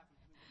し、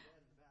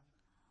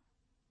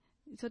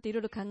ちょっといろ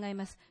いろ考え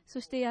ます。そ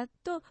してやっ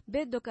と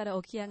ベッドか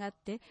ら起き上がっ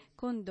て、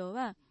今度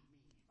は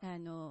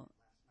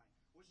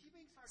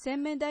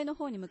洗面台の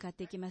方に向かっ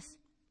ていきます。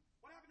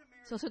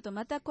そうすると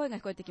また声が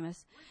聞こえてきま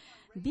す。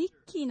ビッ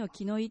キーの昨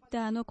日言っ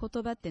たあの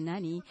言葉って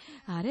何？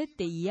あれっ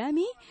て嫌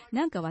味？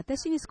なんか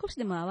私に少し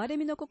でも憐れ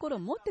みの心を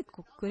持って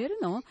くれる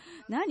の？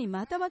何？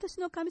また私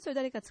のカミソリ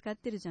誰か使っ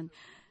てるじゃん。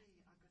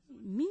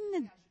み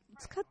んな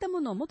使ったも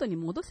のを元に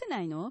戻せ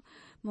ないの？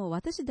もう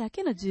私だ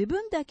けの、自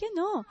分だけ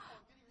の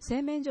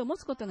洗面所を持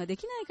つことがで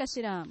きないか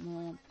しら。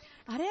もう、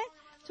あれ？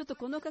ちょっと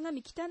この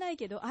鏡汚い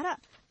けど、あら、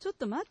ちょっ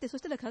と待って、そ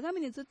したら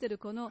鏡に映ってる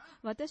この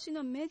私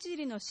の目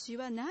尻のシ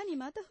ワ、何？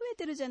また増え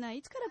てるじゃない？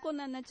いつからこん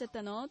なになっちゃっ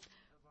たの？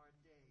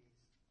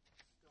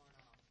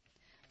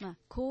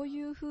こう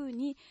いうふう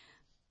に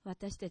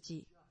私た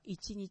ち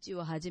一日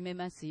を始め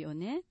ますよ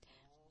ね。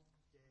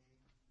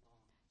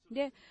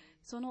で、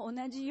その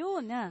同じよ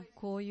うな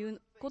こうい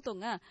うこと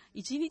が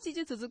一日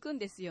中続くん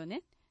ですよ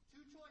ね。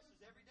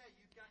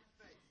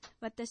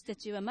私た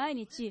ちは毎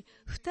日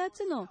2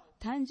つの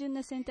単純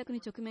な選択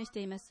に直面し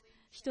ています。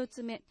1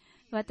つ目、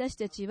私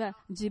たちは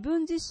自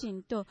分自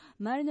身と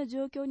周りの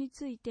状況に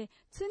ついて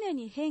常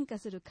に変化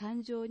する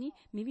感情に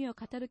耳を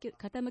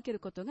傾ける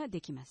ことがで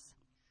きます。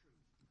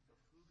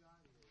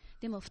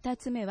でも2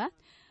つ目は、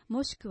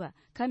もしくは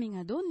神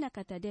がどんな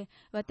方で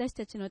私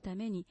たちのた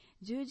めに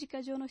十字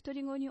架上の独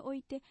り子にお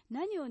いて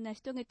何を成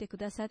し遂げてく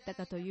ださった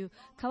かという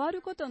変わ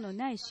ることの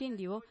ない真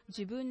理を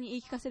自分に言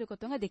い聞かせるこ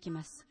とができ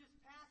ます。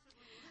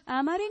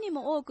あまりに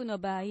も多くの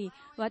場合、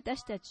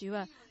私たち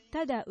は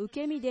ただ受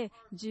け身で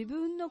自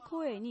分の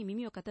声に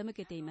耳を傾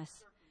けていま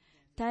す。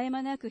絶え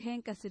間なく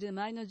変化する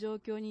周りの状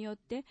況によっ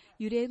て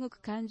揺れ動く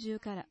感情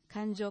から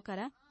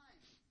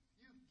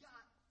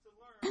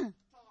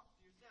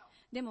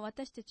でも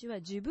私たちは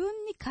自分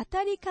に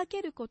語りか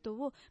けること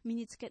を身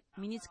につけ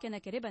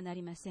なければな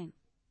りません。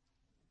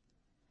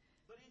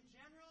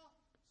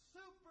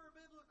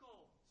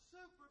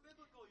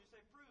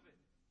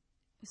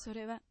そ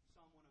れは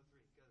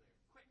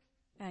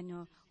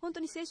本当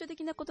に聖書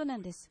的なことな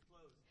んです。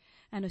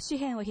詩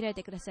編を開い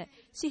てください。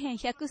詩編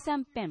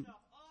103編。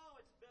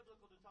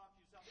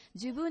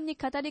自分に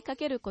語りか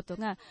けること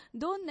が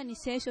どんなに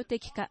聖書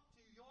的か。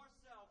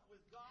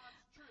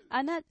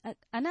あな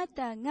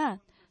たが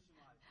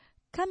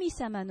神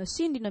様の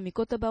真理の御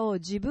言葉を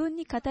自分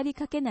に語り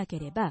かけなけ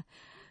れば、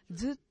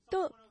ずっ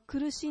と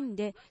苦しん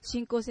で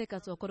信仰生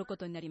活を送るこ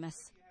とになりま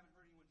す。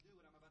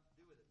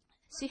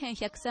詩編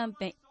103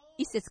編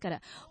1節か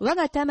ら、我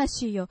が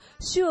魂よ、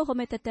主を褒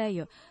めたたえ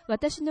よ。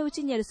私のう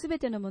ちにあるすべ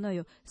てのもの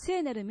よ、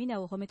聖なる皆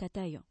を褒めた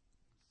たえよ。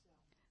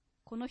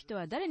この人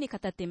は誰に語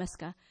っています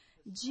か？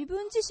自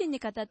分自身に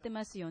語って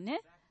ますよ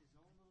ね。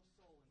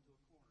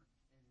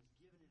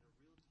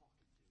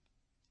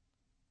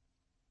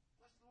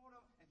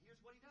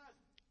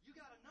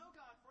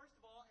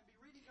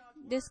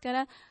ですか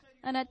ら、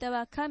あなた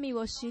は神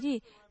を知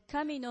り、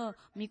神の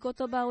御言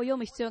葉を読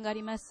む必要があ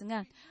ります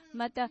が、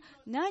また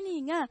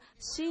何が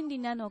真理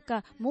なの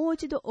か、もう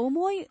一度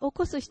思い起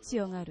こす必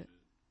要がある。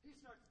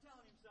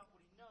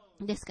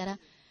ですから、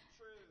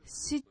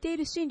知ってい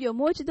る真理を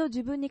もう一度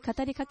自分に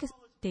語りかけ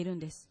ているん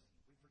です。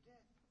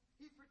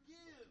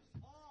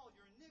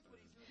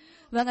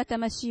我が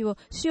魂を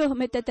主を褒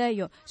めたたえ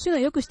よ。主の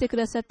よくしてく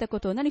ださったこ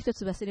とを何一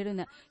つ忘れる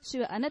な。主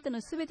はあなた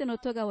のすべての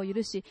咎を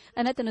許し、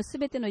あなたのす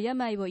べての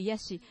病を癒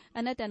し、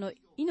あなたの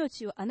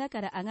命を穴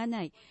からあが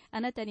ない、あ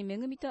なたに恵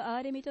みと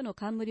憐れみとの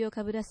冠を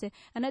かぶらせ、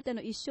あなた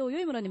の一生を良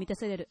いものに満た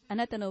される。あ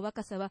なたの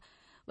若さは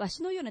わ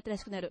しのように新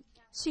しくなる。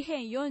詩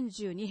編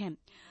42編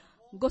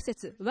5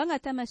節。我が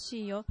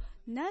魂よ、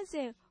な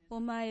ぜお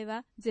前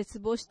は絶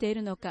望してい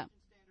るのか。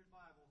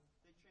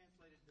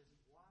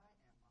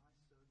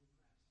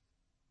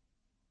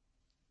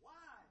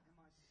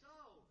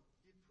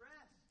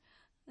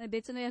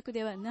別の訳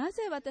では、な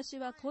ぜ私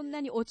はこん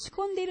なに落ち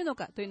込んでいるの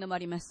かというのもあ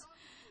ります。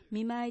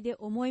見舞いで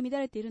思い乱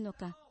れているの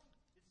か。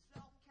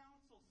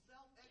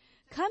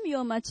神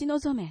を待ち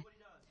望め。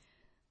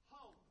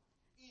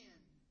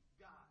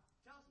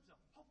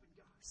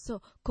そ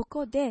う、こ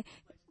こで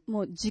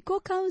もう自己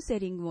カウンセ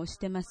リングをし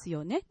てます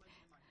よね。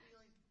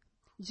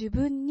自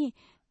分に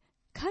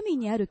神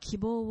にある希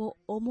望を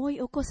思い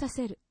起こさ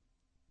せる。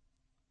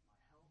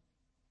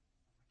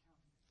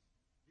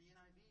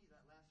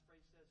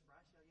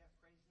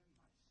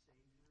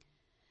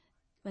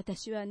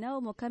私はな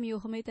おも神を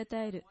褒めた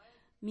たえる。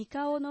御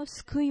顔の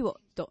救いを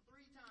と。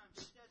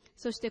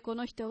そしてこ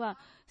の人は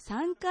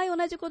3回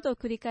同じことを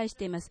繰り返し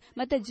ています。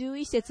また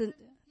11節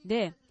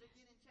で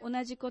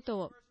同じこと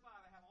を、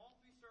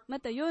ま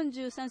た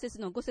43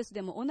節の5節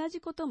でも同じ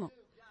ことも、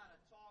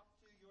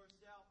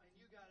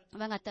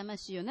我が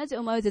魂よ、なぜ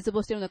お前は絶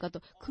望しているのか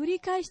と繰り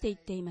返して言っ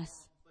ていま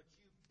す。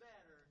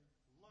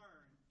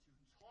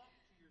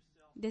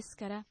です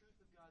から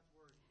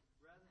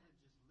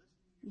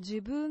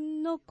自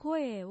分の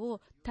声を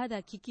た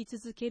だ聞き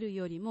続ける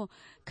よりも、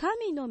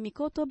神の御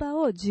言葉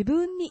を自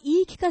分に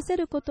言い聞かせ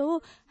ること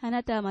をあ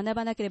なたは学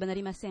ばなければな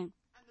りません。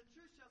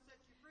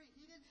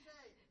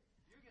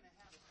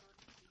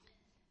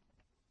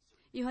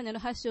ヨハネの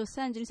8章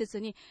32節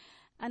に、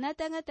あな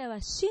た方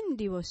は真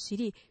理を知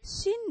り、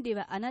真理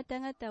はあなた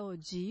方を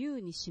自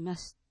由にしま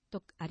す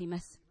とありま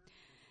す。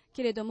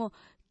けれども、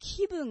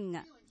気分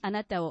があ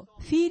なたを、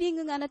フィーリン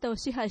グがあなたを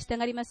支配した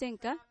がりません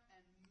か？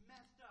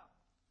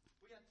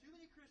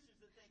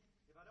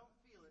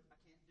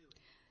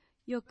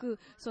よく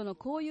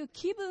こういう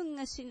気分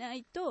がしな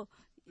いと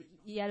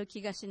やる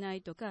気がしな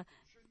いとか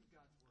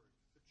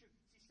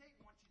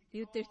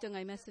言ってる人が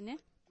いますね。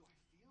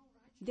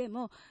で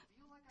も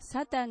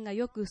サタンが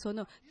よくそ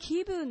の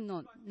気分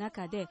の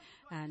中で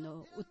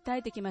訴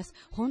えてきます。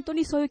本当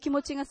にそういう気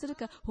持ちがする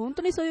か、本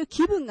当にそういう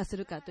気分がす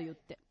るかと言っ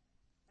て。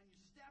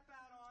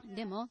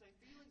でも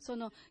そ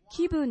の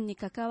気分に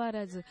かかわ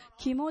らず、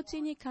気持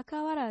ちにか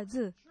かわら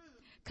ず、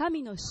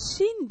神の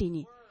真理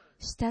に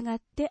従っ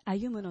て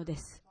歩むので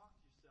す。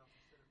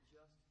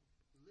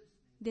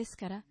です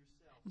から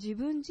自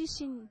分自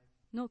身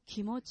の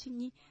気持ち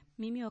に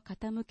耳を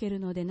傾ける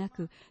のでな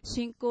く、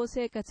信仰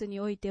生活に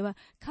おいては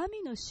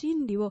神の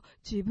真理を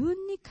自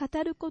分に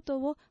語ること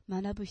を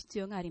学ぶ必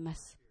要がありま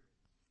す。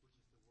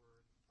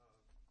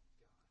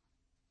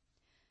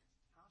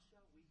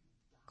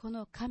こ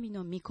の神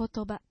の御言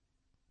葉、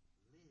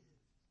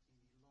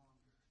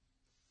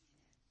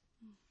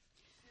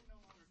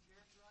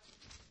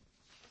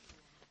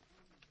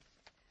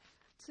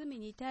罪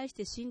に対し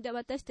て死んだ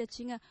私た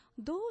ちが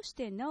どうし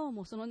てなお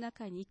もその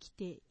中に生き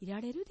てい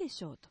られるで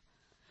しょうと。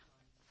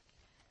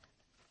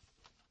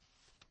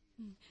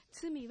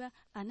罪は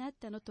あな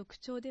たの特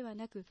徴では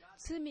なく、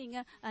罪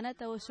があな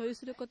たを所有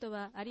すること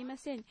はありま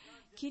せん。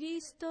キ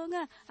リスト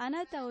があ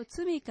なたを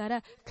罪か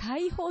ら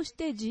解放し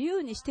て自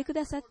由にしてく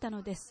ださった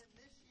のです。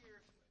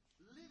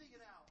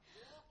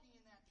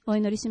お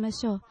祈りしま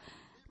しょう。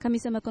神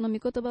様、この御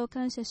言葉を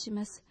感謝し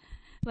ます。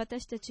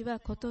私たちは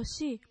今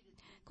年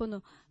こ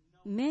の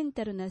メン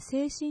タルな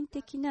精神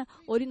的な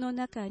檻の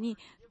中に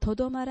と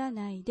どまら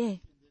ない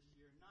で、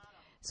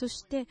そ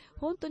して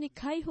本当に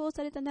解放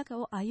された中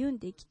を歩ん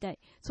でいきたい。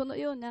その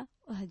ような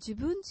自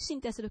分自身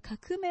に対する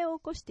革命を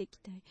起こしていき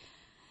たい。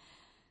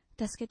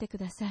助けてく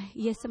ださい。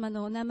イエス様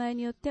のお名前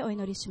によってお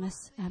祈りしま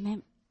す。アーメ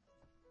ン。